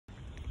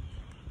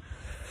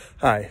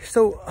Hi,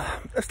 so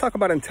let's talk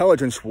about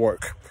intelligence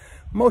work.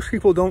 Most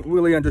people don't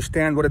really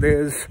understand what it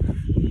is.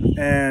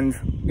 And,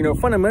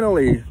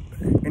 fundamentally,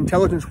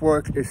 intelligence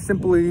work is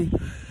simply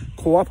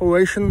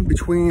cooperation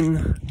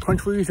between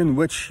countries in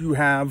which you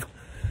have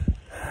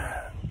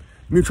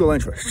mutual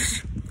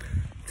interests.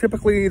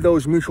 Typically,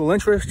 those mutual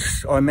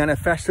interests are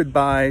manifested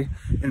by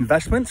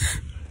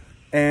investments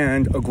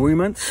and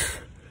agreements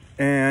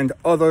and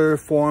other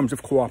forms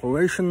of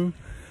cooperation,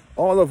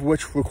 all of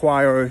which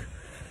require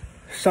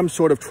some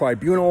sort of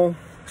tribunal,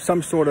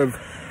 some sort of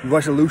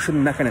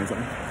resolution mechanism.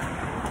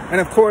 And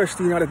of course,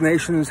 the United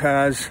Nations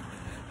has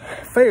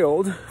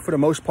failed, for the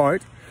most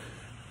part,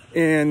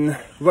 in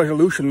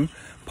resolution,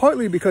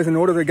 partly because in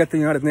order to get the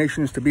United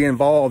Nations to be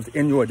involved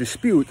in your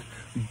dispute,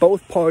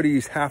 both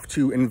parties have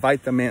to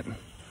invite them in,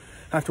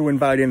 have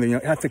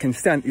to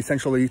consent,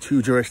 essentially,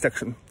 to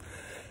jurisdiction.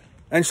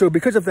 And so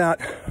because of that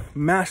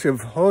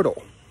massive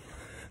hurdle,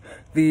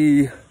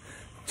 the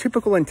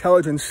typical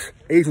intelligence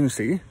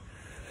agency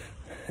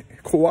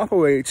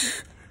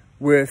cooperates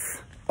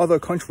with other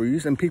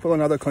countries and people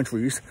in other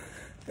countries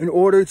in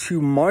order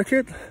to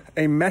market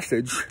a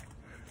message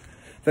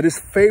that is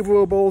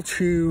favorable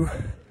to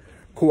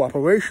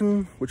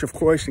cooperation, which of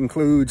course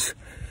includes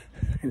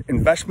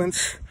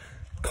investments,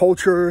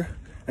 culture,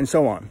 and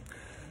so on.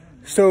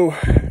 So,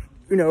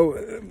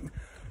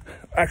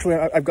 actually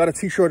I've got a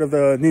t-shirt of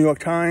the New York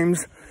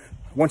Times.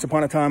 Once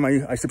upon a time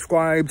I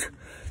subscribed,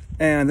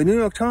 and the New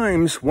York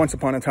Times, once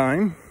upon a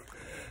time,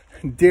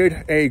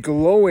 did a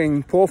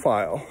glowing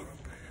profile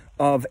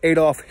of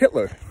Adolf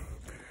Hitler.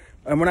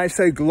 And when I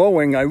say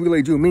glowing, I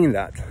really do mean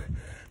that.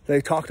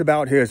 They talked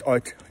about his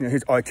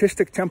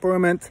artistic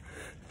temperament,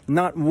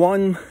 not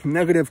one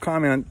negative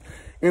comment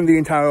in the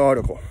entire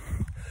article.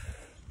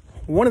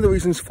 One of the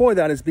reasons for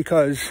that is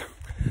because,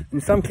 in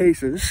some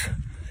cases,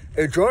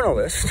 a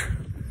journalist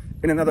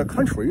in another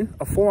country,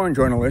 a foreign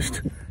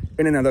journalist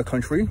in another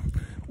country,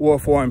 or a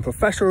foreign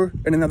professor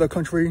in another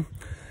country,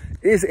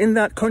 is in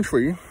that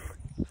country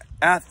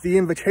at the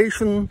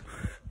invitation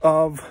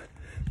of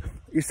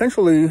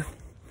essentially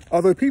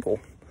other people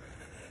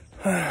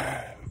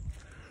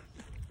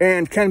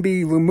and can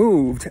be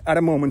removed at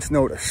a moment's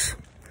notice.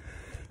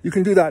 You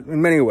can do that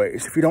in many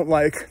ways. If you don't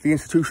like the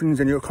institutions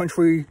in your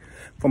country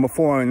from a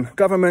foreign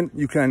government,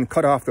 you can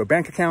cut off their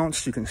bank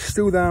accounts, you can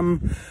sue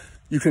them,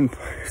 you can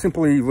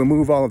simply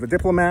remove all of the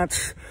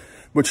diplomats,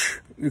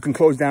 which you can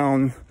close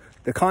down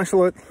the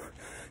consulate,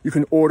 you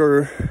can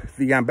order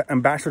the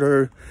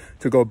ambassador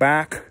to go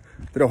back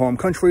to the home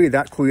country.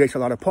 That creates a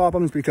lot of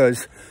problems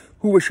because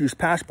who issues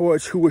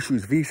passports, who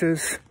issues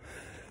visas,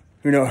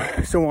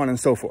 so on and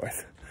so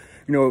forth.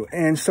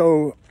 And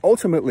so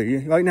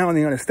ultimately, right now in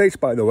the United States,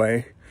 by the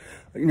way,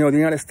 the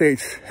United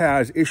States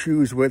has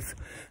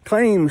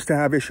claims to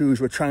have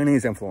issues with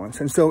Chinese influence.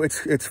 And so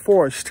it's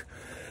forced,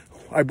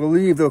 I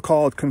believe they're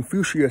called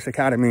Confucius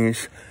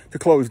academies, to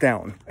close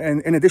down.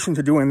 And in addition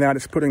to doing that,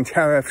 it's putting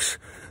tariffs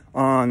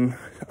on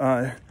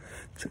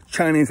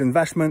Chinese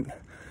investment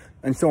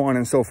and so on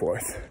and so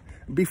forth.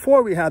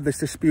 Before we had this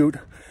dispute,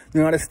 the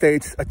United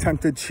States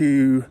attempted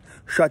to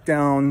shut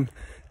down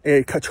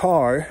a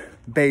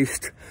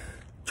Qatar-based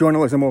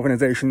journalism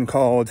organization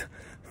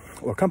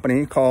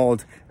company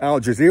called Al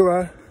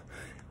Jazeera.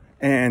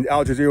 And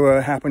Al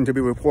Jazeera happened to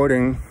be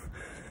reporting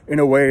in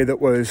a way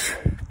that was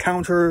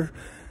counter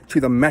to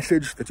the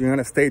message that the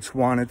United States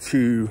wanted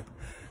to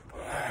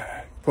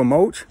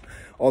promote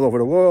all over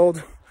the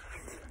world.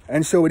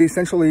 And so it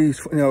essentially,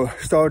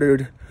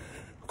 started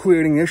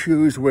creating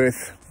issues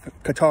with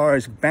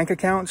Qatar's bank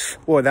accounts,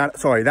 or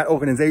that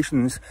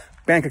organization's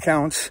bank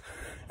accounts,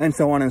 and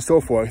so on and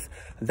so forth.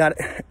 That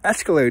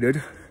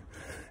escalated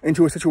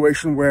into a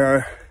situation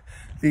where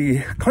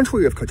the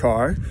country of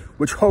Qatar,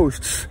 which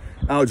hosts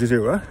Al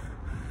Jazeera,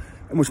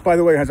 and which, by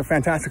the way, has a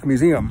fantastic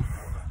museum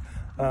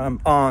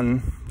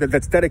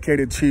that's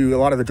dedicated to a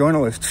lot of the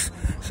journalists,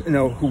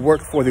 who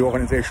work for the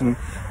organization,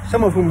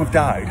 some of whom have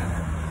died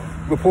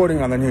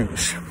reporting on the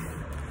news.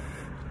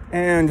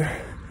 And,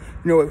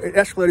 it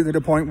escalated to the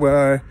point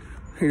where,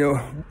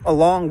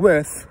 along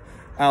with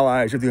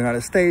allies of the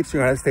United States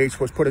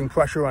was putting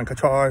pressure on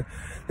Qatar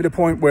to the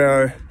point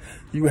where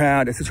you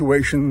had a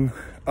situation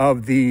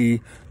of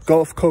the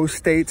Gulf Coast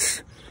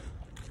states,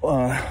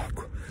 or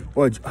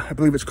I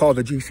believe it's called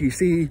the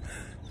GCC,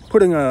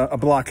 putting a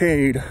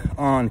blockade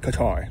on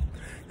Qatar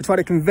to try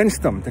to convince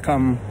them to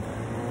come,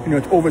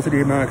 over to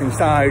the American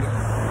side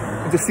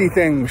and to see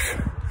things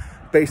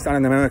based on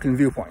an American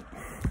viewpoint.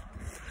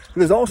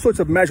 There's all sorts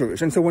of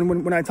measures. And so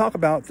when I talk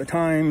about the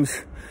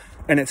Times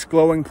and its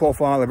glowing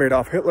profile of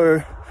Adolf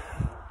Hitler,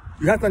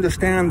 you have to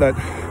understand that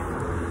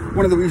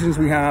one of the reasons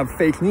we have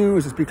fake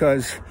news is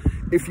because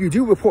if you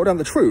do report on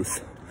the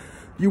truth,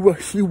 you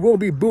will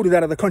be booted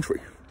out of the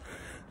country.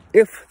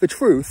 If the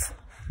truth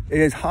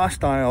is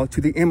hostile to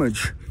the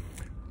image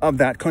of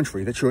that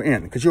country that you're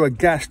in, because you're a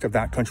guest of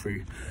that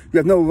country, you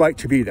have no right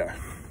to be there.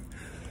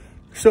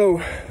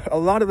 So a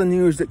lot of the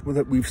news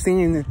that we've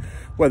seen,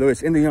 whether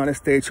it's in the United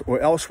States or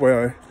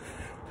elsewhere,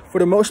 for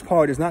the most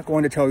part is not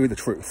going to tell you the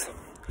truth.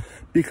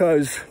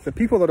 because the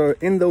people that are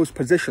in those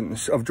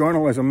positions of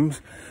journalism,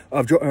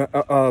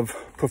 of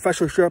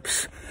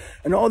professorships,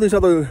 and all these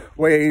other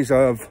ways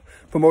of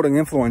promoting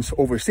influence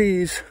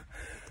overseas,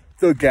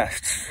 they're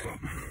guests.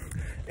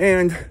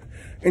 And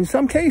in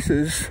some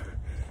cases,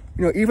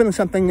 you know, even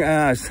something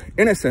as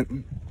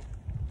innocent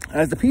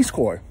as the Peace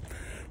Corps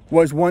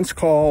was once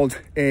called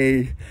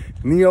a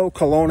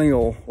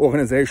neo-colonial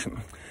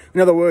organization.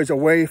 In other words, a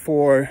way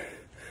for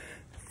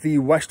the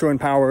Western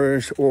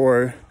powers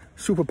or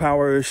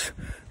superpowers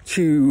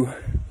to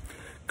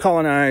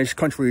colonize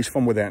countries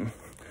from within,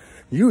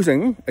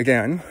 using,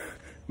 again,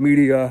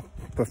 media,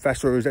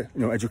 professors, you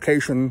know,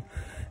 education,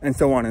 and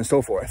so on and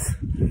so forth.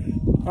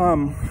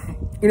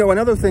 You know,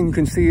 another thing you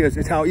can see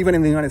is how even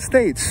in the United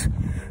States,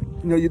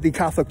 you know, the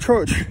Catholic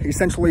Church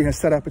essentially has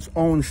set up its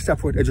own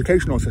separate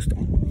educational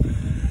system.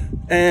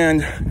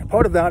 And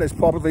part of that is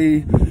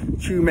probably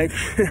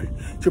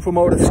to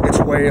promote its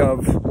way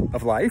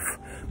of life,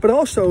 but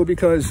also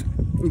because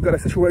we've got a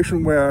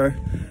situation where,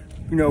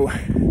 you know,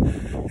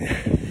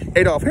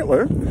 Adolf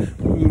Hitler,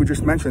 whom we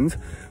just mentioned,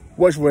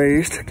 was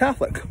raised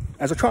Catholic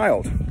as a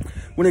child.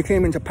 When he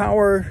came into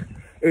power,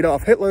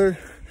 Adolf Hitler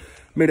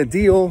made a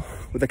deal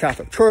with the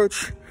Catholic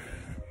Church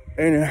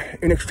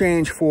in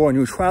exchange for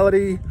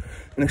neutrality,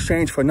 in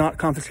exchange for not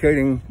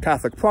confiscating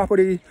Catholic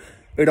property.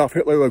 Adolf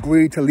Hitler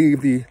agreed to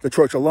leave the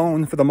church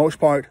alone for the most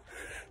part,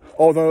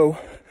 although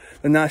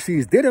the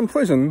Nazis did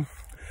imprison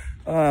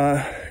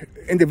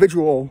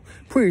individual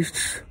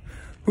priests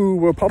who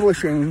were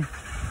publishing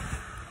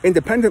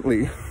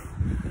independently,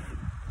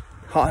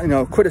 you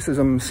know,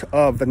 criticisms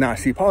of the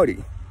Nazi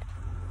Party.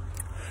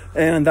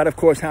 And that, of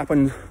course,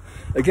 happened,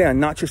 again,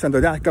 not just under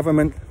that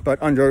government,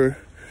 but under,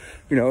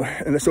 you know,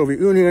 in the Soviet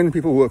Union,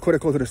 people who were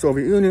critical to the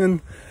Soviet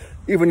Union,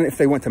 even if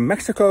they went to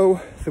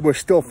Mexico, they were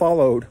still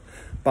followed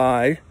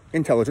by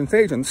intelligence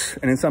agents,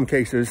 and in some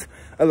cases,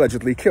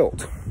 allegedly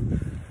killed.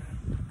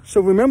 So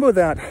remember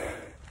that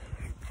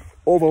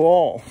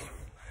overall,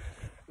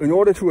 in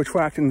order to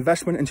attract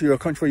investment into your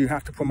country, you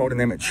have to promote an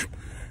image.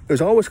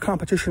 There's always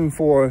competition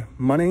for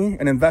money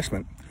and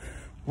investment.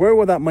 Where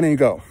will that money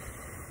go?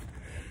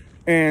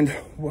 And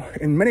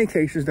in many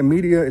cases, the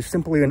media is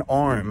simply an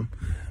arm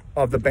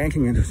of the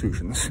banking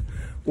institutions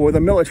or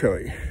the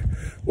military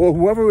or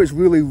whoever is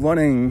really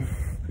running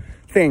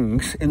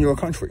things in your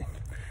country.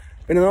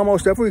 And in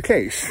almost every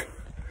case,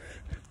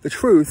 the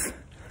truth,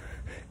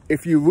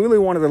 if you really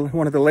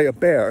wanted to lay it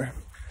bare,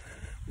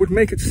 would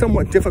make it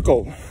somewhat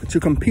difficult to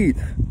compete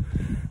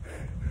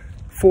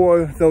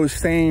for those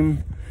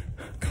same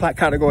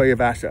category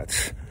of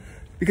assets.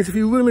 Because if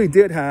you really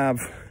did have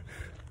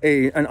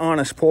an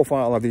honest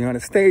profile of the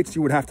United States,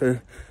 you would have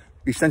to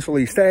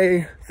essentially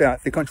say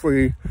that the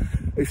country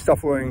is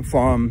suffering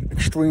from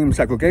extreme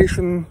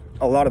segregation.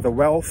 A lot of the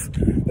wealth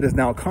that is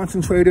now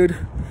concentrated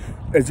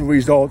as a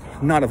result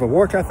not of a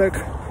work ethic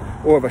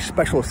or of a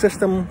special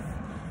system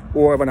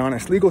or of an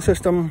honest legal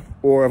system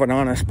or of an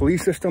honest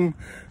police system.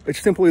 It's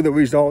simply the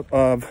result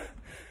of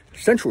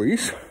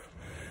centuries,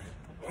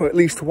 or at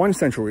least 1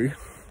 century,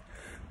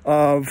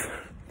 of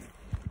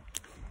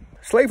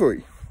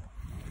slavery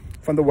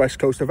from the west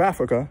coast of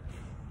Africa,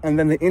 and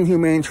then the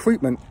inhumane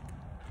treatment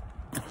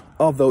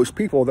of those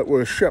people that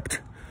were shipped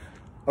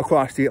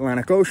across the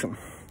Atlantic Ocean.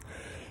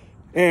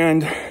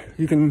 And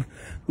you can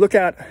look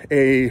at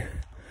a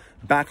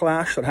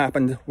backlash that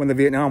happened when the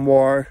Vietnam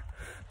War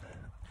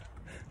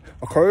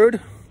occurred.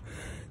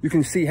 You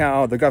can see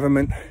how the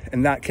government,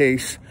 in that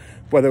case,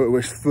 whether it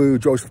was through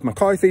Joseph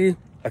McCarthy,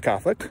 a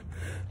Catholic,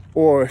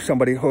 or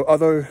somebody or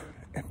other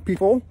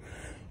people,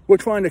 were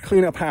trying to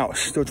clean up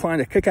house. They're trying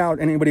to kick out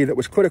anybody that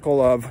was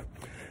critical of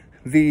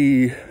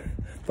the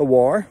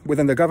war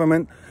within the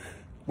government,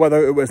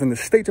 whether it was in the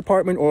State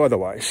Department or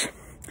otherwise.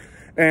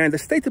 And the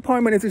State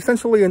Department is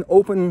essentially an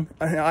open,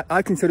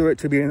 I consider it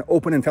to be an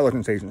open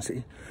intelligence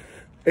agency.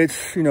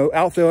 It's, you know,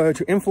 out there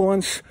to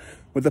influence.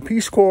 With the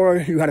Peace Corps,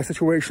 you had a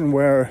situation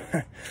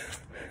where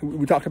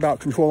we talked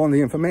about controlling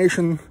the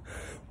information.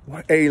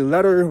 A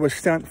letter was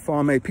sent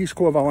from a Peace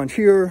Corps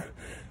volunteer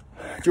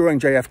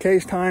during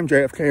JFK's time.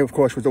 JFK, of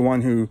course, was the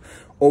one who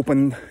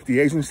opened the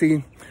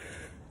agency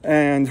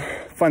and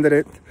funded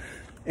it.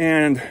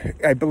 And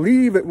I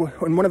believe it was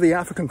in one of the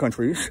African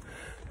countries.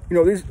 You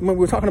know, when we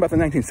were talking about the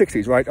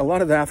 1960s, right? A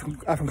lot of the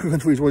African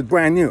countries were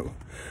brand new,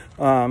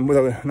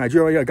 with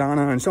Nigeria,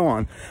 Ghana, and so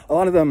on. A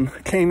lot of them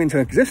came into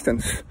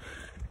existence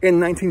in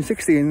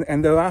 1960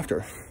 and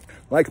thereafter,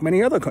 like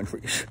many other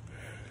countries.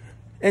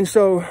 And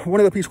so one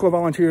of the Peace Corps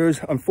volunteers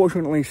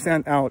unfortunately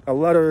sent out a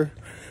letter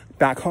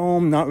back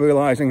home, not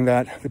realizing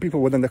that the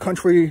people within the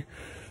country,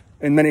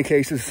 in many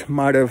cases,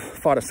 might have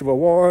fought a civil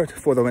war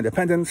for their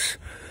independence.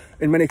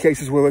 In many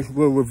cases, were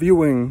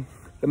reviewing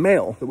the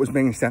mail that was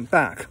being sent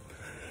back.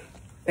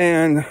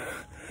 And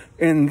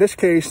in this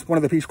case, one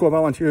of the Peace Corps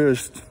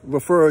volunteers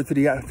referred to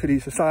the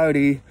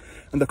society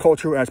and the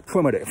culture as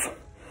primitive.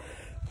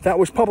 That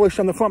was published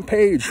on the front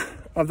page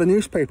of the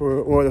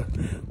newspaper or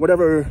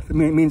whatever the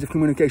means of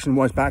communication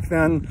was back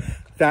then.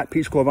 That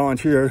Peace Corps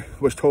volunteer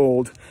was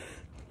told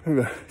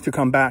to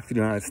come back to the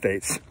United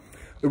States.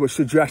 it was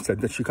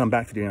suggested that she come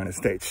back to the United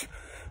States.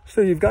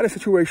 So you've got a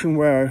situation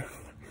where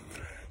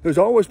there's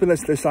always been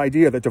this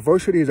idea that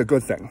diversity is a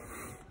good thing.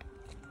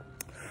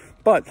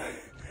 But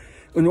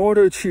in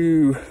order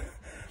to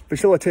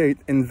facilitate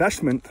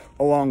investment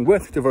along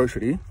with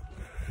diversity,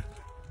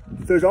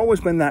 there's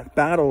always been that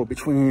battle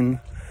between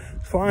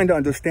trying to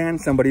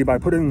understand somebody by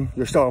putting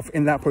yourself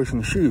in that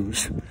person's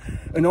shoes,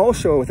 and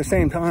also at the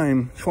same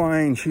time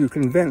trying to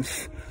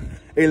convince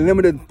a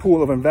limited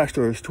pool of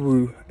investors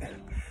to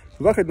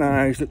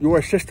recognize that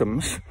your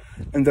systems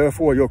and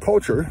therefore your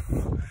culture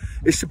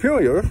is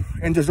superior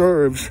and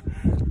deserves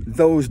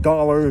those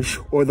dollars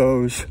or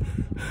those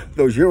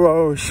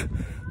euros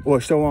or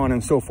so on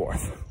and so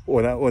forth,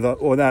 or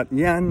that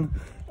yen,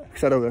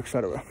 etc.,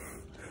 etc.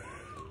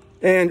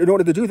 And in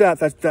order to do that,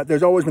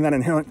 there's always been that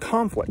inherent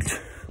conflict.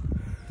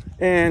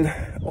 And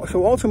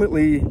so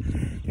ultimately,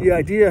 the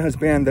idea has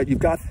been that you've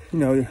got,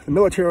 the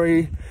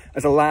military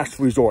as a last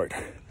resort.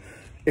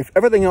 If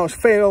everything else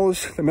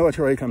fails, the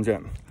military comes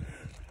in.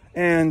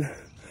 And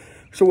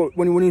so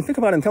when you think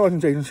about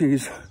intelligence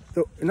agencies,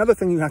 another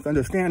thing you have to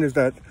understand is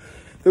that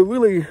they're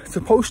really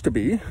supposed to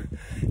be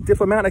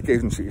diplomatic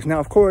agencies. Now,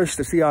 of course,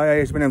 the CIA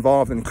has been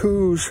involved in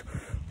coups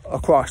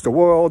across the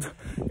world.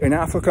 In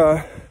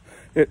Africa,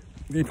 it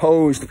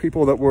deposed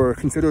people that were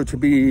considered to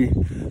be,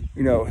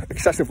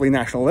 excessively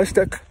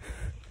nationalistic.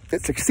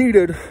 It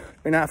succeeded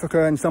in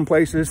Africa in some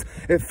places.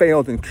 It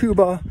failed in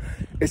Cuba.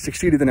 It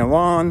succeeded in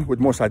Iran with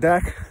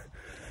Mossadegh,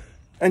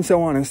 and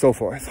so on and so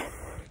forth.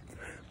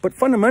 But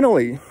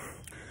fundamentally,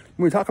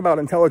 when we talk about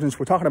intelligence,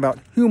 we're talking about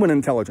human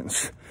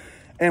intelligence.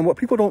 And what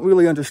people don't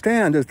really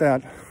understand is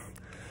that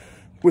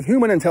with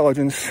human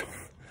intelligence,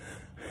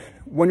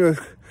 when you're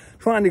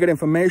trying to get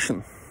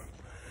information,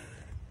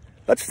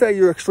 let's say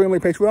you're extremely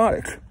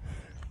patriotic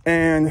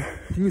and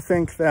you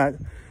think that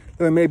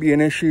there may be an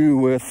issue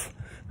with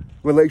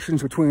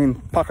relations between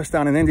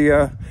Pakistan and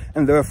India,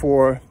 and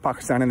therefore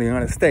Pakistan and the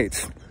United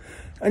States.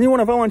 And you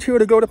want to volunteer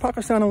to go to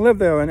Pakistan and live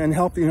there and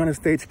help the United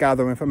States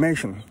gather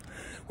information.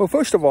 Well,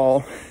 first of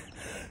all,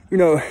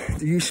 do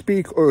you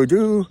speak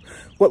Urdu?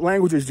 What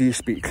languages do you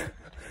speak?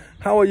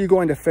 How are you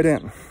going to fit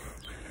in?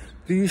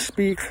 Do you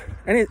speak,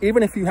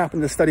 even if you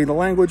happen to study the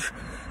language,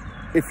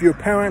 if your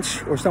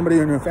parents or somebody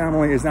in your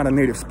family is not a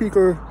native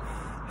speaker,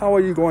 how are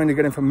you going to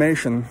get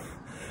information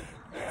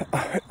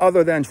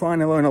other than trying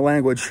to learn a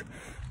language,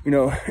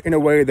 in a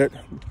way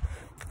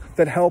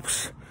that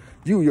helps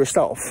you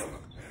yourself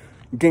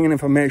gain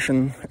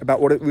information about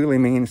what it really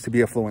means to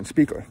be a fluent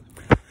speaker?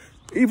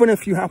 Even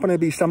if you happen to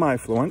be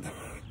semi-fluent,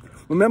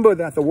 remember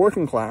that the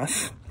working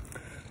class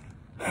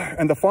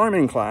and the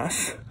farming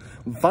class,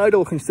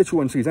 vital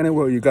constituencies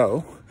anywhere you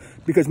go,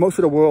 because most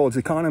of the world's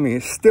economy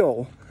is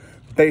still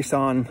based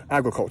on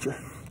agriculture.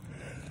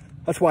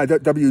 That's why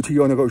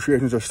WTO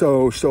negotiations are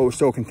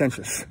so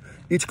contentious.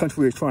 Each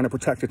country is trying to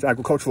protect its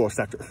agricultural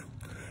sector.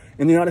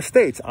 In the United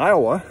States,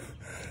 Iowa,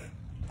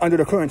 under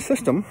the current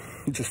system,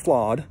 which is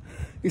flawed,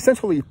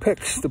 essentially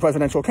picks the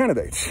presidential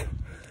candidates.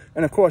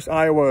 And of course,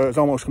 Iowa is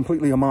almost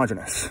completely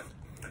homogenous.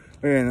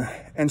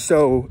 And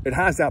so it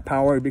has that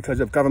power because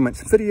of government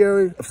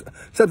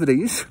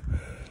subsidies,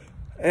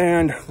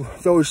 and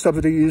those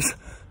subsidies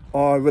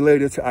are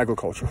related to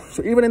agriculture.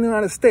 So even in the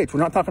United States, we're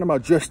not talking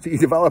about just the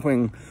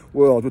developing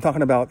world. We're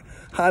talking about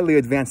highly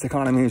advanced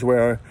economies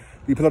where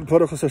the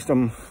political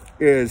system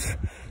is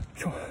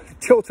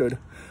tilted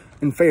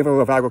in favor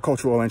of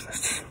agricultural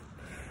interests.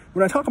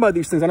 When I talk about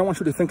these things, I don't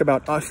want you to think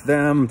about us,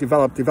 them,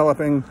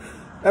 developing.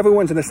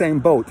 Everyone's in the same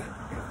boat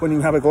when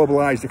you have a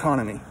globalized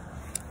economy.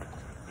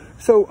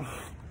 So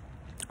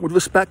with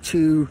respect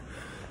to,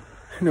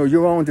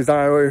 your own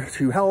desire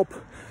to help,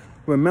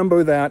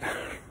 remember that,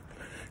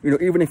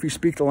 even if you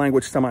speak the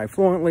language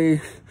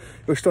semi-fluently,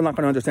 you're still not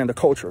going to understand the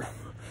culture.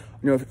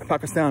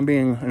 Pakistan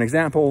being an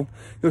example,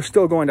 you're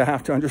still going to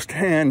have to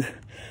understand,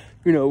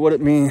 what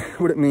it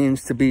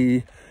means to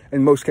be,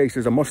 in most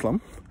cases, a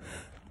Muslim.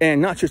 And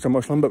not just a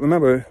Muslim, but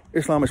remember,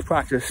 Islam is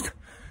practiced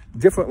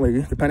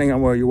differently depending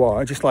on where you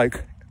are, just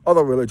like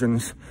other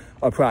religions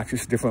are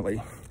practiced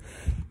differently.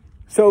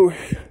 So,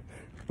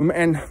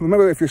 and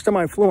remember, if you're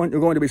semi-fluent, you're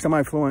going to be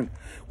semi-fluent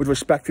with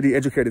respect to the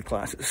educated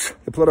classes,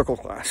 the political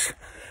class.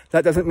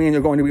 That doesn't mean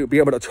you're going to be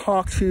able to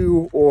talk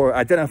to or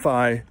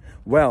identify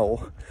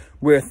well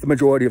with the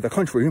majority of the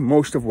country,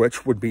 most of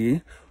which would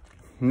be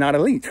not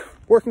elite,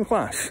 working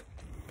class.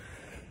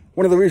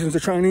 One of the reasons the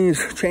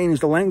Chinese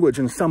changed the language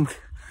in some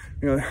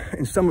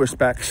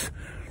respects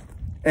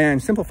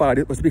and simplified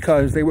it was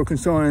because they were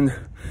concerned,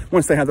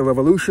 once they had the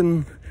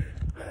revolution,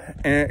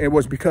 and it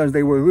was because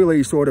they were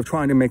really sort of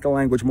trying to make the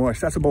language more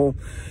accessible.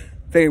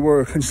 They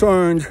were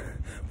concerned,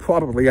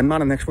 probably, I'm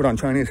not an expert on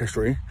Chinese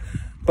history,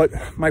 but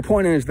my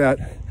point is that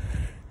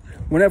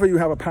whenever you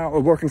have a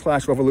working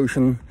class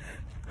revolution,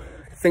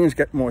 things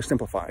get more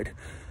simplified.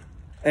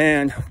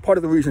 And part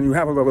of the reason you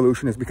have a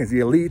revolution is because the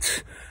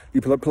elites,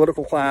 the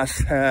political class,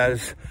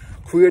 has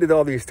created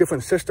all these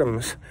different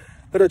systems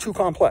that are too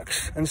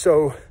complex. And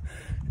so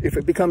if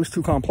it becomes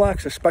too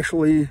complex,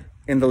 especially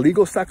in the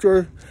legal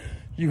sector,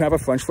 you have a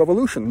French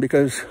Revolution,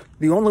 because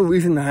the only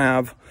reason to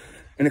have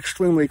an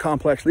extremely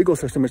complex legal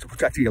system is to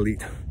protect the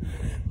elite,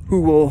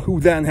 who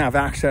then have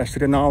access to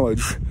the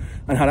knowledge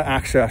on how to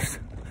access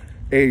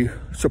a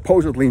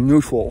supposedly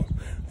neutral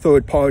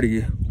third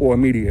party or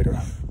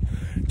mediator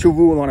to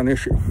rule on an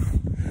issue.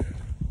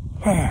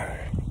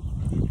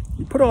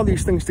 You put all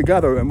these things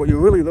together, and what you're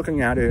really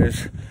looking at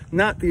is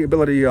not the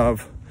ability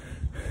of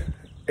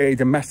a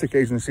domestic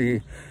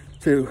agency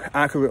to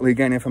accurately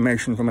gain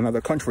information from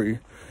another country.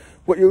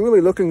 What you're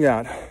really looking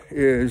at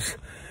is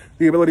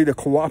the ability to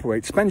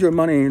cooperate, spend your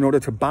money in order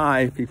to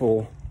buy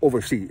people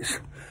overseas.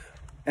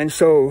 And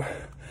so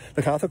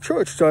the Catholic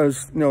Church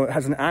does,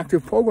 has an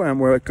active program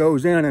where it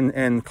goes in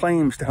and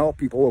claims to help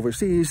people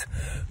overseas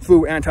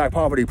through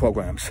anti-poverty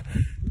programs.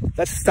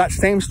 That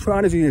same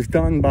strategy is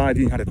done by the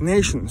United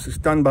Nations. It's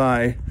done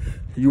by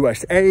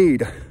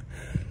USAID.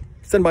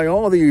 It's done by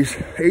all these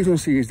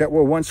agencies that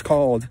were once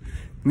called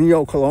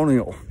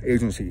neo-colonial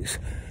agencies,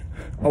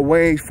 a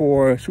way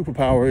for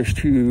superpowers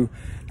to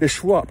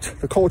disrupt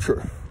the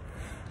culture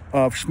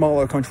of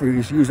smaller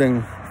countries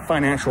using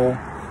financial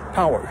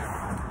power,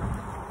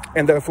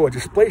 and therefore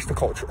displace the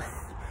culture.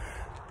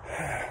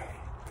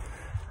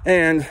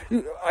 And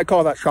I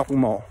call that shopping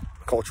mall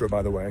culture,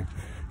 by the way.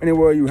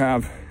 Anywhere you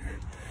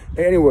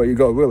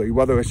go, really,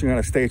 whether it's the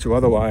United States or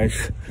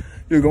otherwise,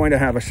 you're going to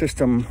have a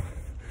system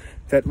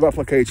that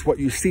replicates what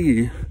you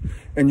see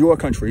in your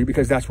country,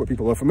 because that's what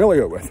people are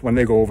familiar with when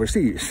they go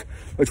overseas.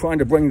 They're trying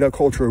to bring their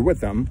culture with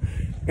them.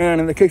 And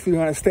in the case of the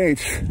United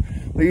States,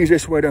 the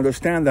easiest way to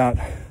understand that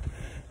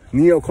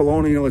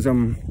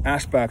neo-colonialism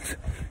aspect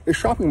is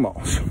shopping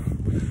malls,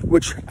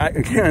 which,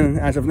 again,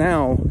 as of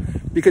now,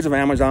 because of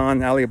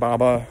Amazon,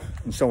 Alibaba,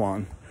 and so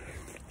on,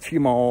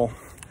 Tmall,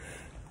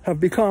 have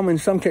become, in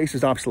some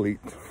cases, obsolete,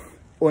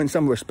 or in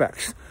some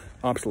respects,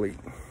 obsolete.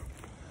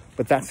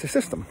 But that's the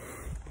system.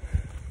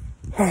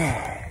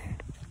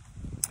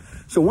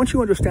 So once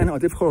you understand how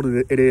difficult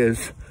it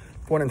is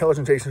for an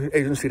intelligence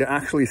agency to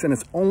actually send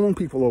its own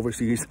people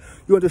overseas,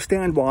 you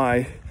understand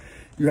why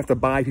you have to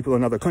buy people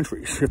in other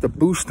countries. You have to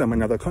boost them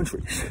in other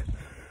countries.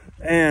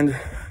 And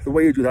the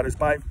way you do that is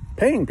by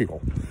paying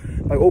people,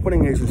 by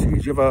opening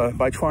agencies,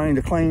 by trying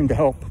to claim to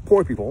help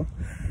poor people,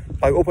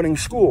 by opening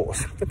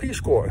schools, the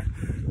Peace Corps.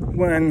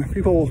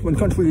 When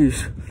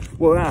countries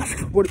will ask,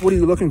 what are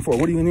you looking for?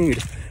 What do you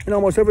need? In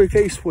almost every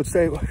case would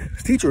say,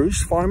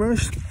 teachers,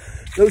 farmers,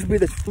 those would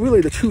be really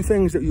the two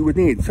things that you would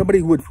need.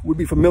 Somebody would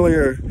be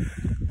familiar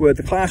with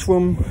the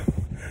classroom,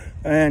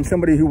 and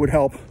somebody who would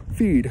help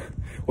feed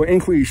or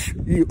increase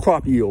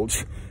crop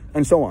yields,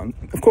 and so on.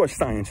 Of course,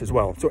 science as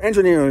well. So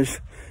engineers,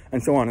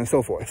 and so on and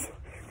so forth.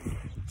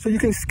 So you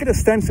can get a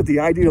sense of the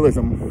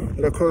idealism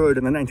that occurred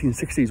in the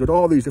 1960s with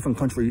all these different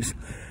countries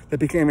that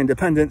became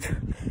independent,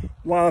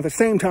 while at the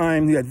same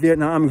time you had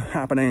Vietnam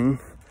happening,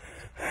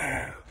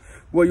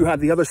 where you had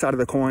the other side of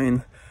the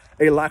coin,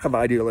 a lack of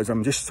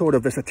idealism, just sort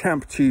of this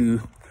attempt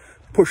to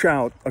push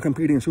out a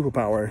competing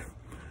superpower,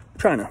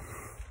 China,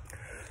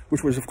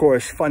 which was, of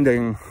course,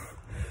 funding,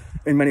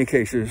 in many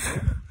cases,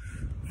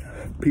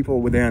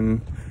 people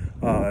within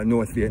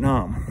North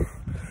Vietnam.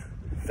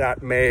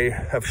 That may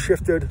have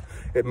shifted.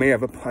 It may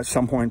have at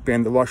some point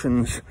been the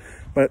Russians,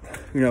 but,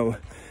 and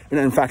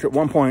in fact, at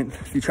one point,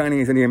 the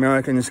Chinese and the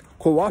Americans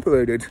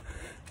cooperated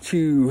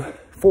to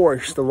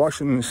force the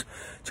Russians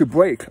to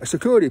break a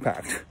security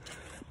pact,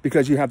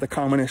 because you have the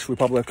Communist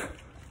Republic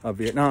of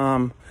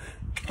Vietnam,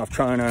 of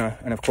China,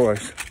 and of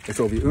course, the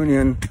Soviet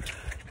Union,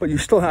 but you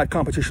still had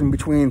competition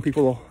between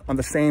people on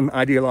the same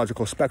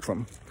ideological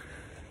spectrum.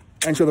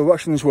 And so the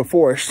Russians were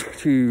forced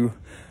to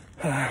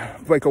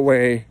break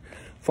away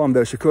from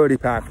their security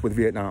pact with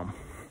Vietnam.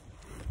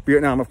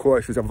 Vietnam, of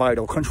course, is a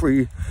vital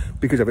country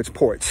because of its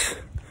ports,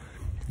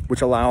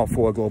 which allow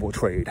for global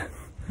trade.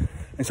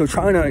 And so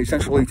China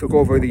essentially took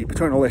over the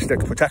paternalistic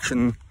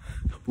protection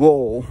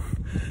role.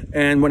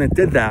 And when it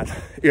did that,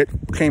 it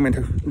came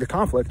into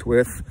conflict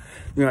with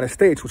the United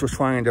States, which was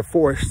trying to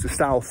force the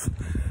south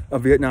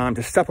of Vietnam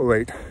to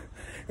separate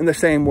in the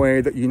same way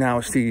that you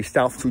now see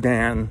South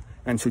Sudan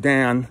and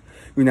Sudan.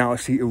 You now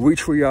see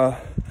Eritrea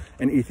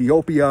and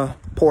Ethiopia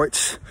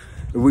ports.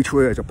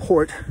 Eritrea is a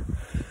port.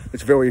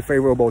 It's very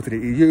favorable to the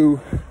EU.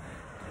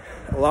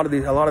 A lot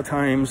of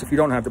times, if you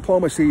don't have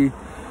diplomacy,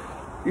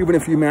 even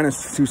if you manage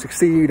to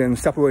succeed in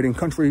separating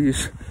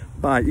countries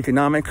by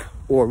economic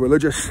or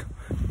religious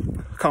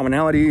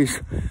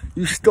commonalities,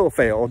 you still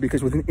fail,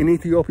 because in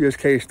Ethiopia's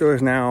case, there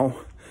is now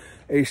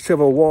a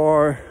civil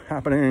war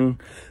happening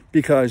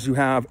because you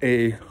have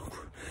a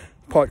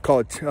part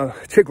called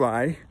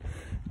Tigray,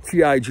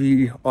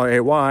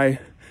 Tigray,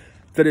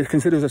 that it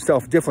considers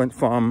itself different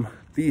from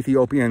the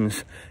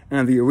Ethiopians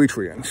and the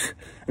Eritreans,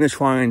 and is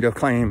trying to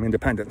claim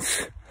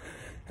independence.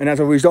 And as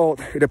a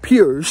result, it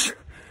appears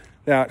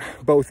that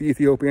both the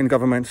Ethiopian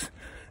government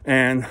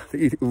and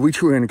the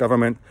Eritrean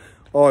government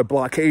are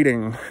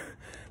blockading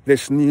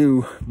this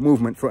new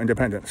movement for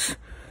independence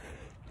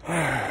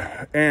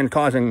and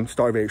causing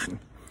starvation.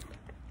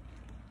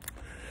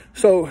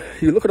 So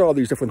you look at all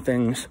these different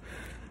things,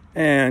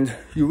 And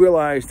you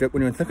realize that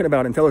when you're thinking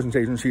about intelligence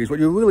agencies, what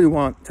you really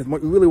want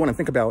to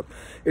think about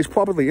is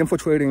probably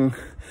infiltrating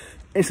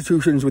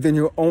institutions within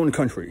your own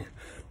country,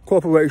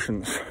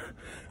 corporations,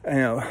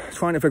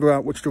 trying to figure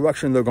out which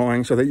direction they're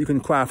going so that you can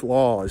craft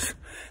laws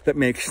that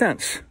make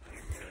sense,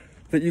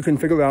 that you can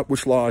figure out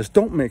which laws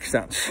don't make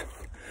sense.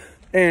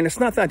 And it's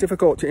not that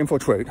difficult to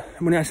infiltrate.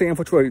 When I say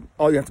infiltrate,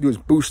 all you have to do is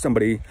boost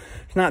somebody.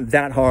 It's not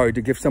that hard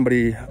to give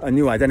somebody a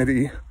new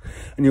identity,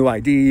 a new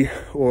ID,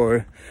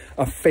 or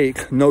a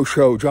fake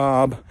no-show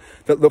job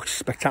that looks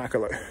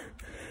spectacular.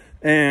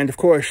 And of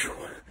course,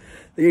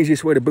 the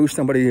easiest way to boost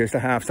somebody is to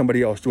have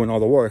somebody else doing all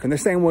the work. In the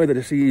same way that a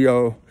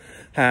CEO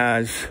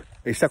has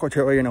a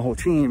secretary and a whole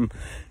team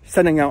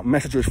sending out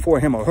messages for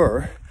him or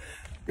her,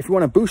 if you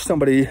want to boost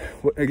somebody,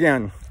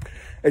 again,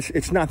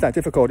 it's not that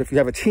difficult if you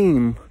have a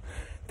team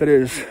that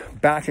is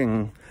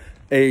backing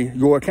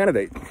your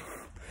candidate,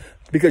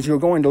 because you're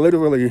going to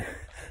literally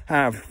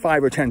have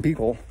 5 or 10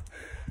 people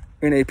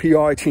in a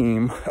PR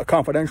team, a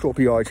confidential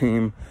PR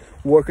team,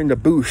 working to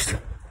boost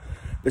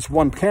this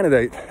one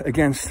candidate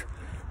against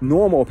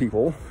normal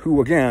people who,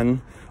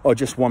 again, are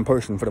just one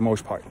person for the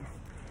most part.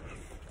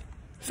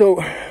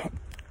 So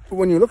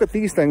when you look at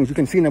these things, you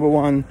can see, number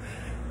one,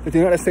 that the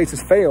United States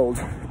has failed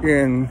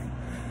in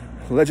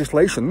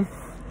legislation,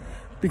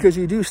 because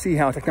you do see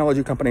how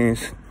technology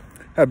companies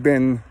have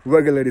been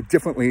regulated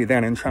differently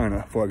than in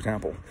China, for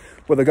example,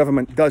 where the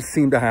government does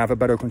seem to have a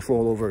better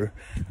control over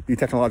the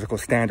technological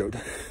standard,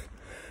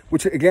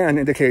 which again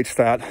indicates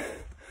that,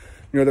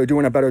 they're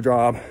doing a better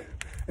job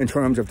in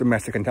terms of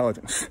domestic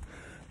intelligence,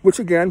 which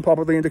again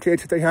probably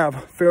indicates that they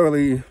have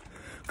fairly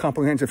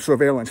comprehensive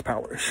surveillance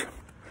powers.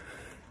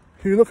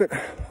 You look at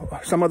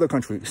some other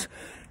countries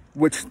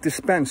which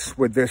dispense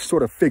with this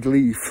sort of fig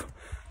leaf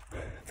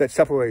that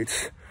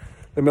separates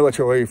the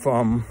military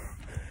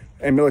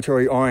and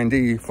military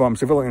R&D from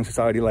civilian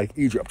society, like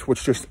Egypt,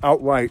 which just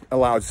outright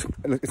allows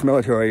its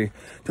military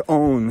to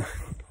own,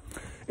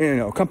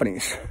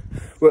 companies,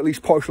 or at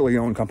least partially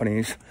own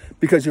companies,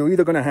 because you're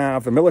either going to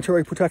have the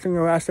military protecting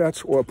your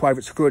assets or a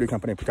private security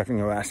company protecting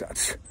your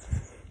assets.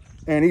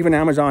 And even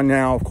Amazon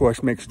now, of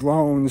course, makes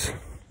drones.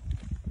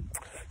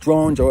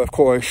 Drones are, of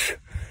course,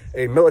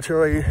 a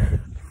military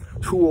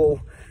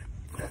tool.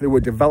 They were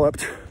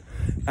developed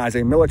as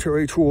a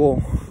military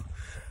tool,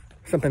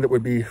 something that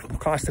would be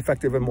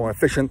cost-effective and more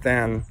efficient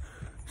than,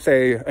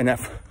 say, an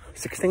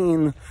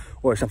F-16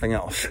 or something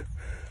else.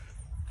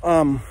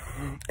 And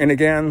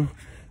again,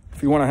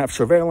 if you want to have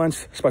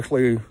surveillance,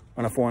 especially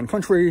on a foreign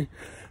country,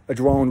 a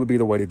drone would be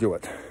the way to do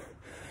it.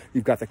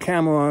 You've got the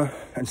camera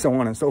and so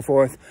on and so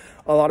forth.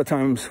 A lot of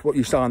times what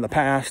you saw in the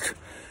past,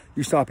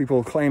 you saw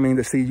people claiming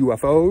to see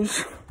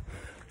UFOs.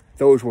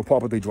 Those were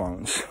probably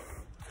drones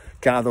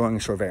gathering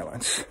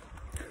surveillance.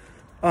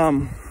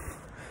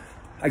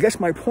 I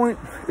guess my point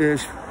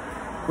is,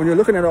 when you're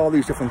looking at all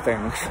these different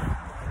things,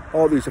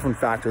 all these different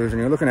factors, and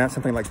you're looking at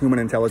something like human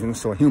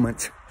intelligence or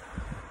Humint,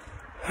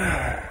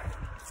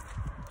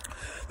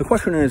 the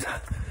question is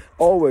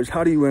always,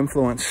 how do you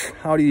influence,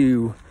 how do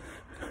you,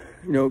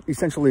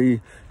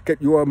 essentially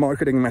get your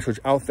marketing message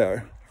out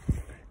there?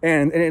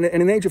 And in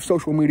an age of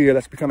social media,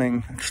 that's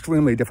becoming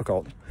extremely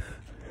difficult,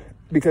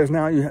 because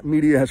now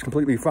media has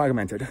completely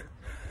fragmented.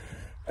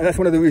 And that's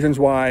one of the reasons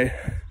why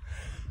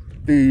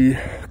the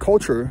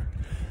culture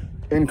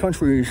in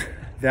countries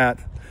that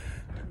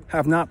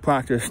have not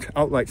practiced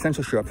outright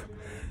censorship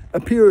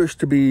appears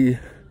to be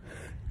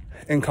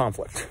in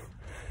conflict.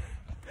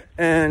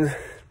 And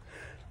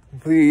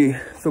the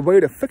way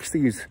to fix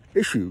these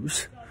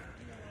issues,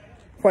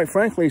 quite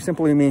frankly,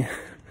 simply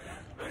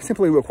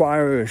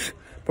requires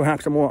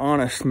perhaps a more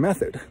honest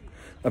method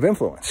of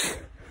influence.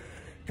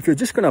 If you're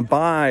just going to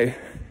buy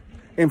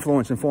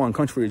influence in foreign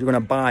countries, you're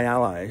going to buy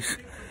allies,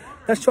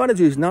 that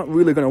strategy is not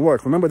really going to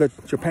work. Remember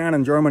that Japan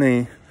and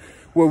Germany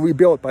were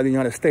rebuilt by the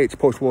United States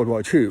post-World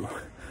War II.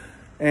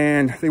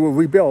 And they were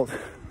rebuilt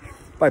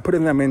by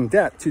putting them in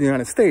debt to the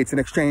United States in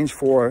exchange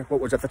for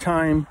what was at the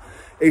time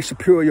a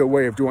superior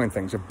way of doing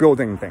things, of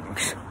building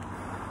things.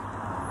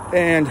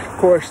 And of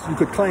course, you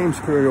could claim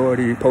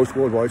superiority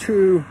post-World War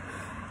II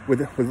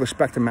with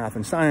respect to math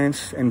and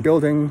science and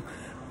building,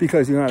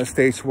 because the United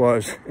States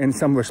was, in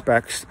some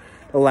respects,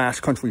 the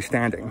last country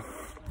standing.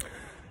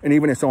 And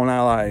even its own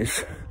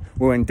allies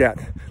were in debt,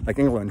 like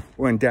England,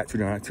 were in debt to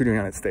the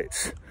United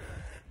States.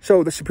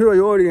 So the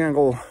superiority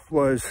angle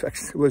was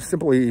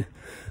simply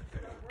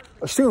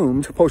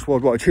assumed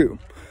post-World War II.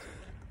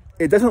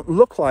 It doesn't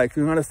look like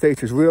the United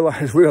States has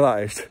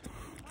realized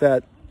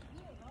that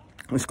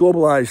this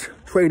globalized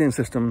trading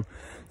system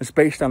is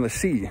based on the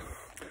sea,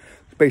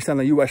 it's based on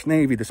the U.S.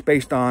 Navy, that's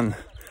based on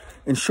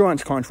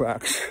insurance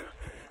contracts,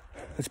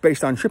 it's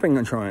based on shipping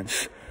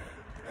insurance,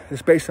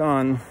 it's based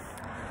on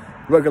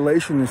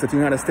regulations that the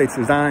United States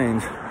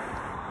designed,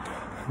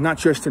 not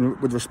just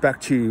with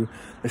respect to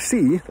the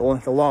sea,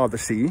 the law of the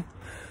sea,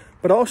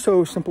 but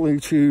also simply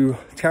to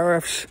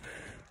tariffs,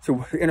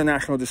 to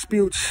international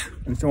disputes,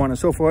 and so on and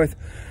so forth.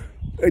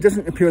 It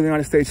doesn't appear the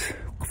United States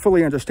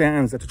fully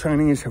understands that the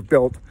Chinese have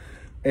built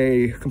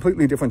a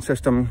completely different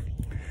system,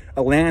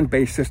 a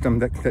land-based system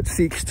that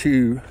seeks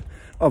to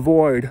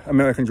avoid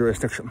American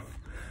jurisdiction.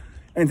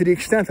 And to the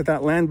extent that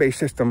that land-based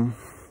system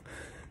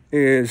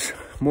is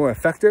more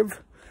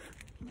effective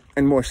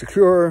and more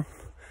secure,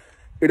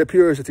 it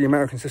appears that the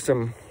American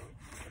system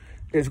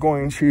is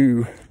going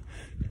to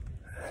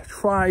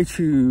try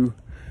to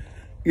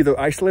either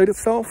isolate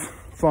itself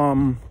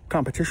from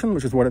competition,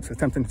 which is what it's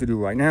attempting to do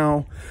right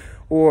now,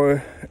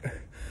 or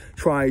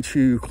try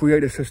to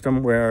create a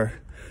system where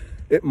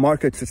it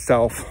markets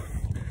itself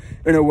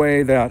in a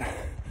way that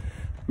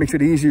makes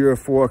it easier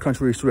for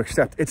countries to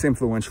accept its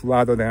influence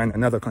rather than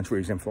another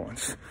country's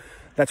influence.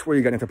 That's where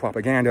you get into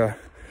propaganda,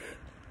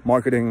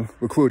 marketing,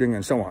 recruiting,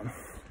 and so on.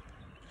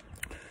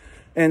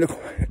 And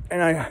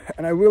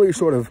I really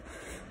sort of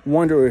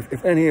wonder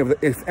if any of it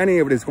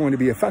is going to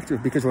be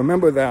effective, because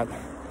remember that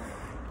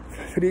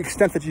to the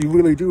extent that you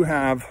really do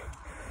have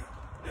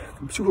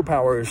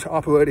superpowers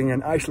operating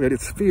in isolated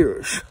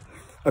spheres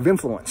of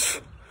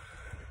influence,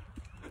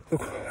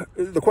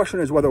 the question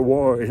is whether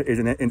war is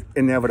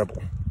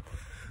inevitable.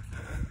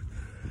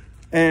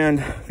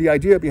 And the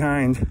idea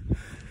behind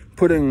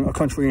putting a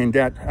country in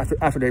debt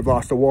after they've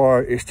lost a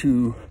war is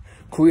to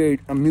create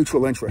a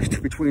mutual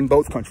interest between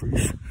both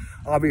countries.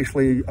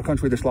 Obviously, a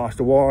country that's lost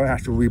a war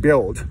has to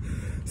rebuild,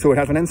 so it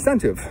has an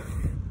incentive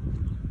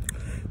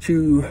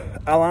to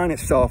align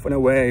itself in a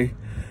way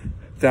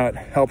that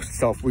helps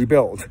itself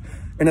rebuild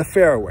in a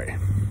fair way.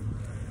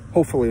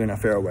 Hopefully in a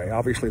fair way.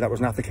 Obviously, that was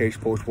not the case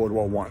post-World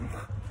War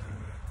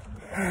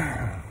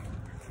I.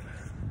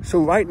 So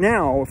right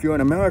now, if you're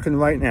an American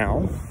right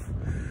now,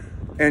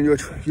 and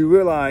you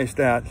realize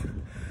that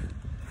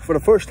for the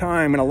first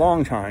time in a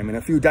long time, in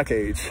a few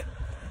decades,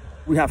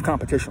 we have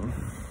competition.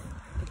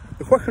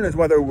 The question is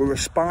whether we're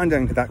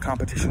responding to that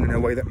competition in a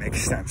way that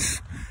makes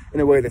sense, in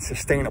a way that's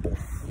sustainable.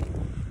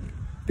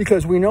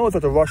 Because we know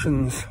that the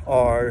Russians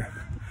are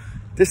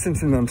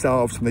distancing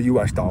themselves from the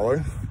US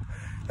dollar.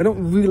 They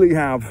don't really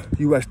have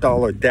US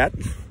dollar debt.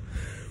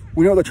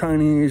 We know the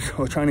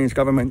Chinese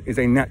government is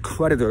a net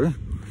creditor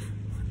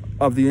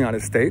of the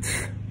United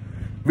States,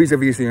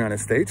 vis-a-vis the United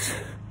States.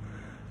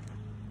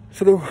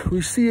 So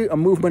we see a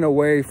movement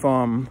away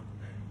from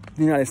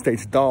the United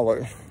States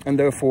dollar, and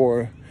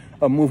therefore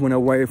a movement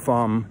away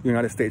from the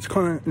United States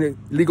current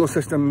legal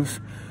systems,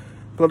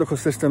 political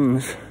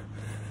systems,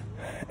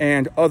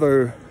 and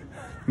other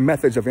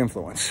methods of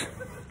influence.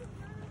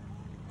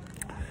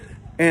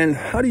 And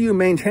how do you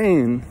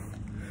maintain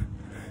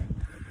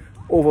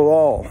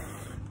overall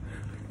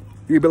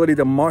the ability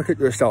to market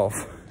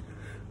yourself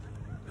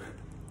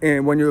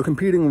and when you're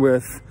competing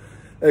with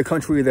a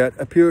country that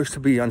appears to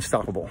be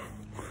unstoppable?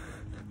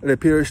 It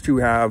appears to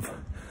have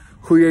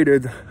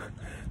created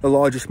the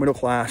largest middle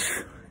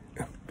class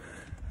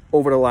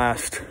over the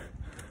last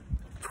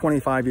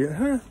 25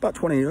 years, about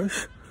 20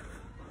 years,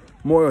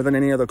 more than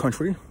any other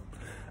country,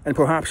 and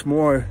perhaps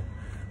more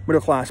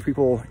middle class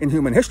people in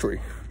human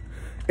history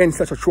in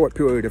such a short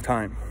period of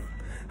time.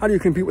 How do you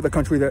compete with a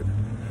country that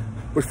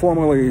was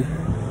formerly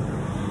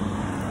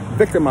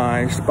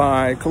victimized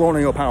by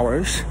colonial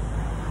powers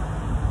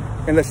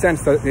in the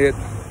sense that it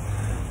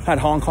had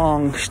Hong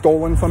Kong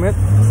stolen from it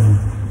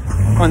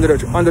under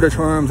the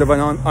terms of an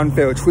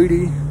unfair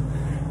treaty?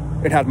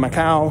 It had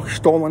Macau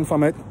stolen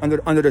from it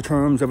under the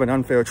terms of an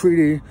unfair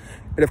treaty.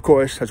 It, of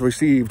course, has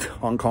received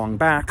Hong Kong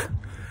back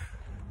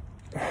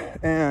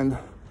and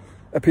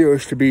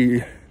appears to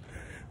be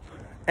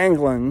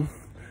angling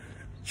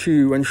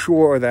to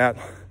ensure that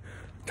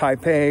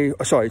Chinese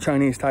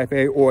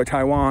Taipei or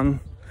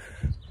Taiwan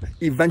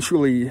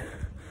eventually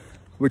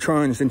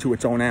returns into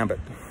its own ambit.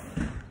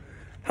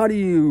 How do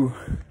you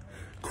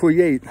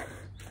create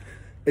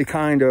a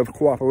kind of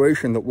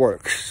cooperation that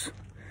works?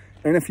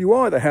 And if you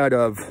are the head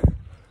of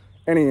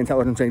any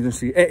intelligence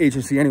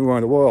agency anywhere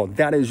in the world,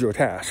 that is your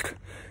task.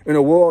 In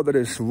a world that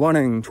is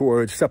running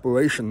towards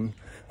separation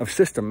of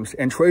systems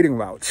and trading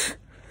routes,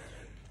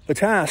 the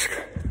task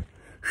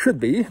should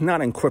be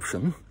not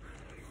encryption,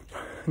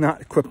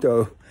 not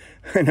crypto,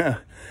 and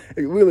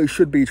it really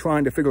should be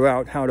trying to figure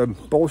out how to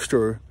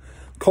bolster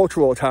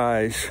cultural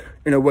ties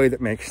in a way that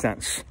makes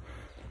sense.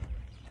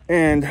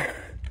 And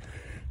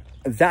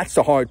that's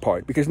the hard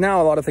part, because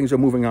now a lot of things are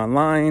moving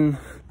online.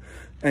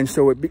 And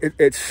so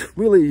it's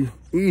really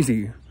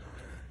easy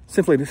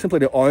simply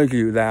to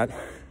argue that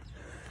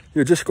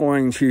you're just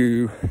going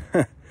to,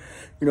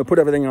 put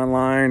everything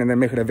online and then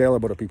make it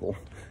available to people.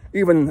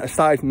 Even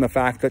aside from the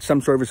fact that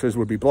some services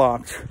would be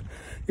blocked.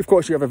 Of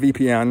course, you have a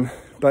VPN,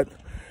 but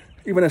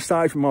even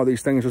aside from all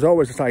these things, there's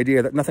always this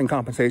idea that nothing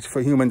compensates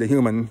for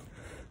human-to-human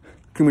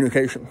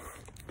communication.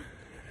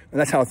 And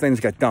that's how things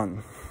get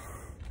done.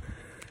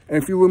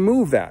 And if you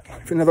remove that,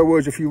 in other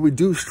words, if you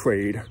reduce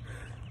trade,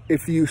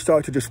 if you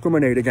start to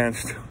discriminate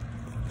against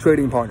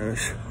trading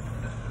partners,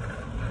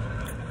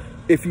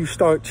 if you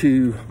start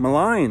to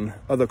malign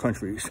other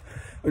countries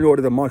in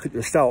order to market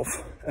yourself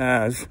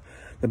as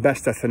the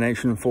best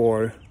destination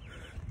for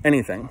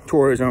anything,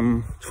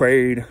 tourism,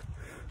 trade,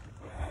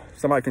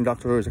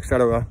 semiconductors,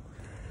 etc.,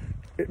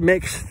 it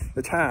makes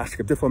the task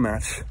of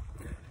diplomats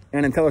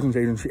and intelligence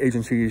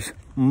agencies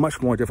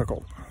much more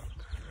difficult.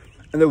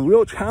 And the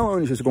real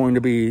challenge is going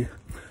to be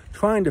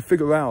trying to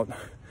figure out,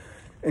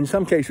 in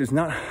some cases,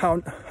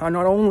 how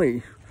not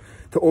only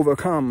to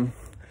overcome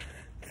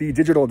the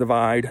digital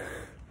divide,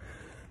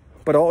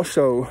 but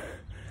also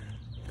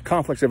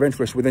conflicts of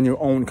interest within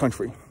your own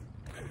country,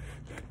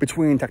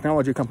 between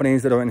technology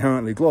companies that are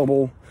inherently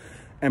global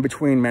and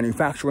between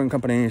manufacturing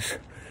companies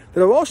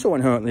that are also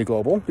inherently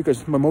global,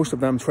 because most of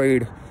them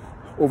trade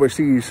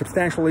overseas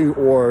substantially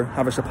or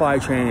have a supply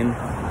chain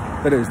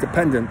that is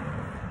dependent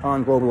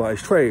on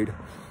globalized trade.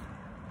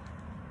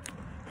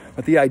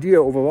 But the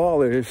idea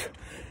overall is,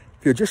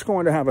 if you're just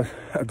going to have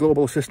a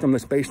global system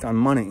that's based on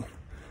money,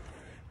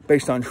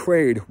 based on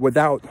trade,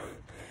 without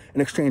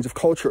an exchange of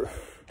culture,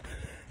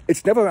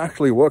 it's never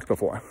actually worked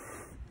before.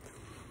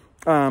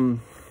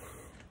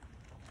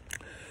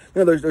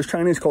 There's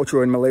Chinese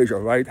culture in Malaysia,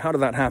 right? How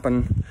did that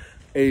happen?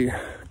 A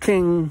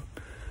king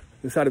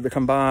decided to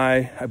come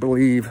by, I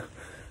believe,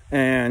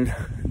 and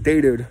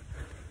dated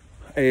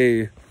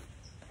the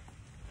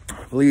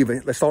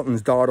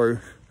Sultan's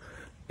daughter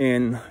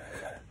in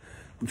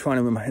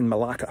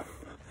Malacca.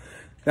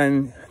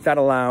 Then that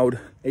allowed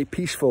a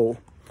peaceful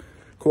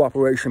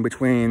cooperation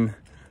between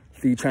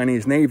the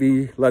Chinese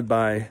Navy, led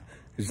by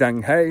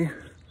Zheng He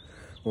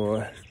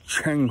or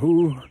Cheng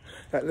Hu.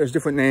 There's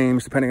different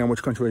names depending on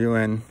which country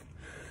you're in.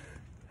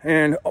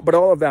 But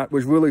all of that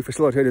was really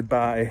facilitated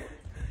by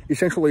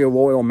essentially a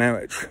royal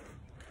marriage.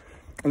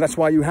 And that's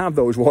why you have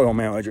those royal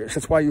marriages.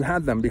 That's why you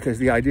had them, because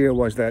the idea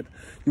was that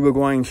you were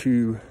going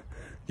to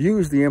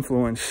use the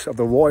influence of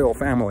the royal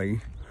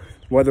family,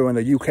 whether in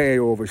the UK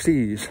or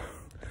overseas,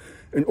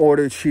 in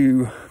order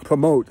to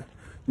promote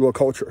your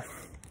culture.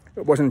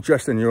 It wasn't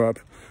just in Europe,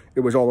 it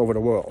was all over the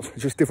world.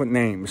 It's just different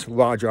names,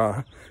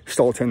 Raja,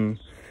 Sultan,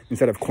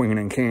 instead of Queen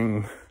and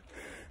King,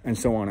 and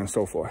so on and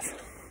so forth.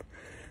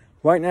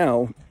 Right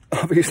now,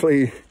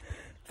 obviously,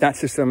 that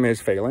system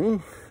is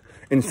failing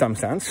in some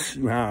sense.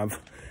 You have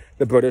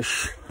the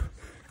British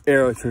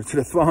heir to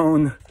the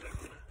throne,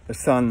 the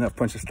son of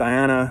Princess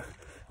Diana,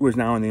 who is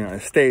now in the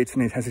United States,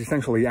 and he has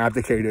essentially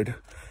abdicated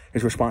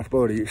his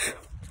responsibilities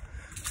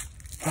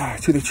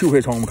to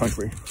his home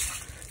country.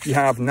 You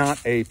have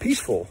not a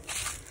peaceful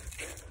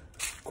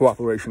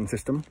cooperation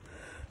system,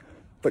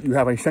 but you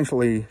have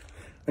essentially,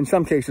 in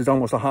some cases,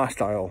 almost a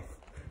hostile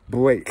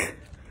break,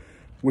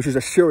 which is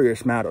a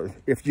serious matter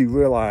if you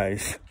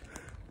realize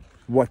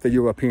what the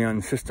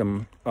European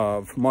system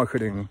of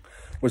marketing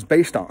was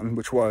based on,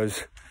 which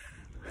was,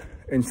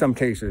 in some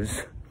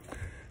cases,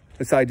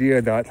 this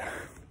idea that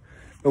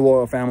the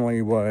royal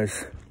family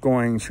was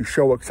going to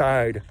show a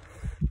side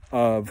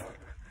of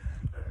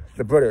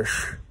the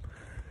British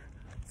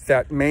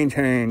that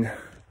maintained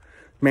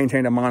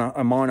a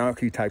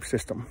monarchy-type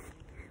system,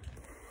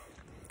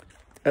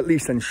 at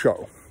least in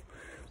show,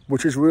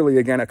 which is really,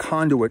 again, a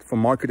conduit for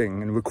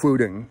marketing and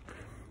recruiting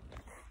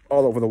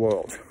all over the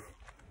world,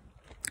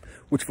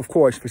 which, of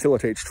course,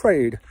 facilitates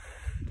trade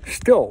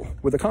still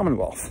with the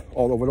Commonwealth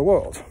all over the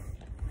world,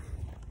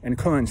 and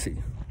currency,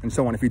 and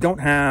so on. If you don't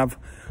have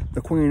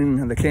the Queen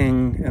and the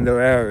King and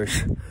their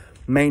heirs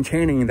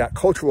maintaining that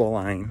cultural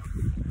line,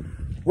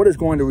 what is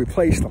going to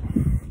replace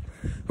them?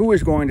 Who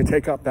is going to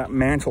take up that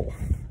mantle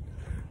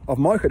of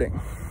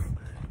marketing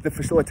that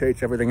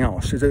facilitates everything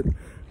else? Is it,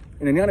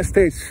 in the United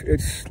States,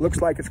 it looks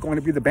like it's going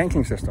to be the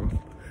banking system,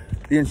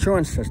 the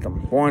insurance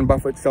system. Warren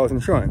Buffett sells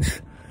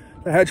insurance,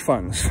 the hedge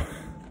funds,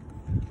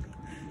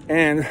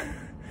 and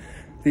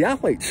the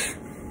athletes,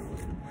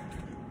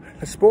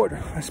 the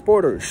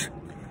sporters,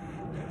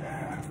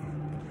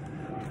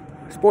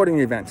 sporting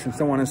events, and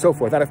so on and so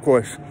forth. That, of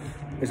course,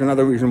 is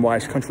another reason why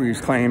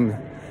countries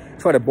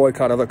try to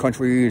boycott other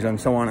countries and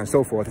so on and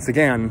so forth. It's,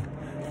 again,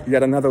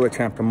 yet another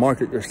attempt to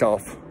market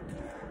yourself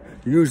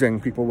using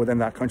people within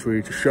that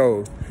country to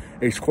show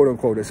a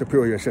quote-unquote a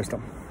superior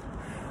system.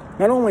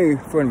 Not only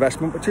for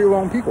investment, but to your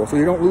own people, so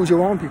you don't lose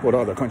your own people to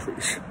other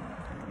countries.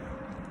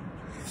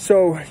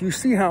 So you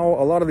see how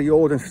a lot of the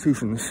old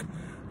institutions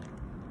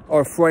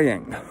are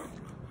fraying,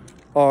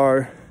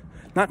 are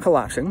not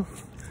collapsing,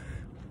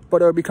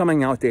 but are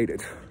becoming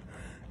outdated.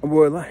 And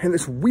we're in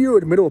this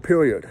weird middle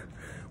period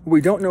where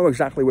we don't know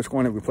exactly what's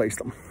going to replace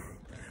them.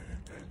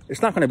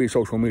 It's not going to be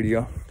social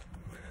media,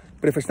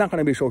 but if it's not going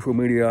to be social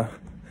media,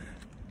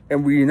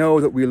 and we know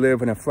that we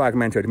live in a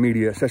fragmented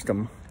media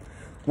system,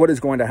 what is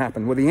going to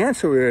happen? Well, the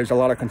answer is a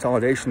lot of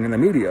consolidation in the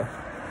media.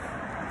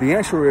 The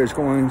answer is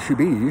going to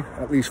be,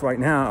 at least right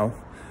now,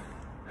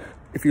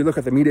 if you look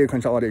at the media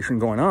consolidation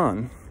going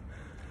on,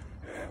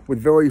 with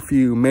very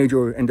few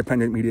major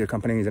independent media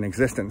companies in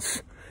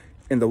existence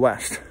in the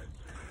West.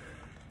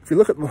 If you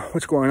look at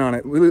what's going on,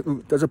 it really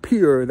does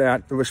appear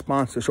that the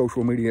response to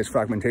social media's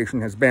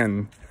fragmentation has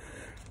been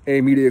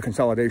a media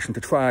consolidation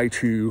to try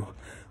to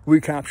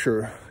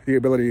recapture the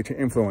ability to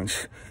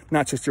influence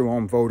not just your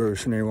own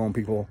voters and your own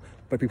people,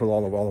 but people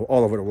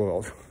all over the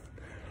world.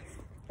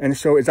 And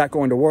so is that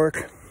going to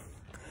work?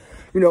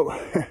 You know,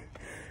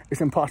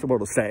 it's impossible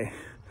to say.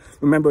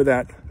 Remember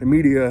that the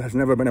media has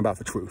never been about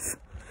the truth.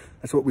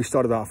 That's what we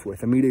started off with.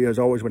 The media has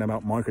always been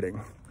about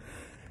marketing.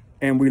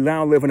 And we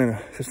now live in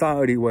a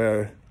society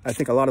where I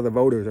think a lot of the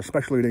voters,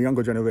 especially the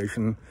younger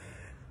generation,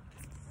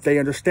 they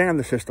understand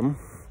the system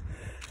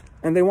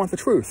and they want the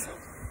truth.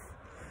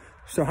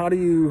 So how do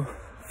you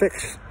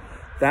fix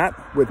that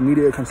with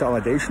media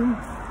consolidation?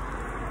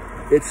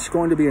 It's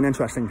going to be an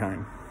interesting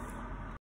time.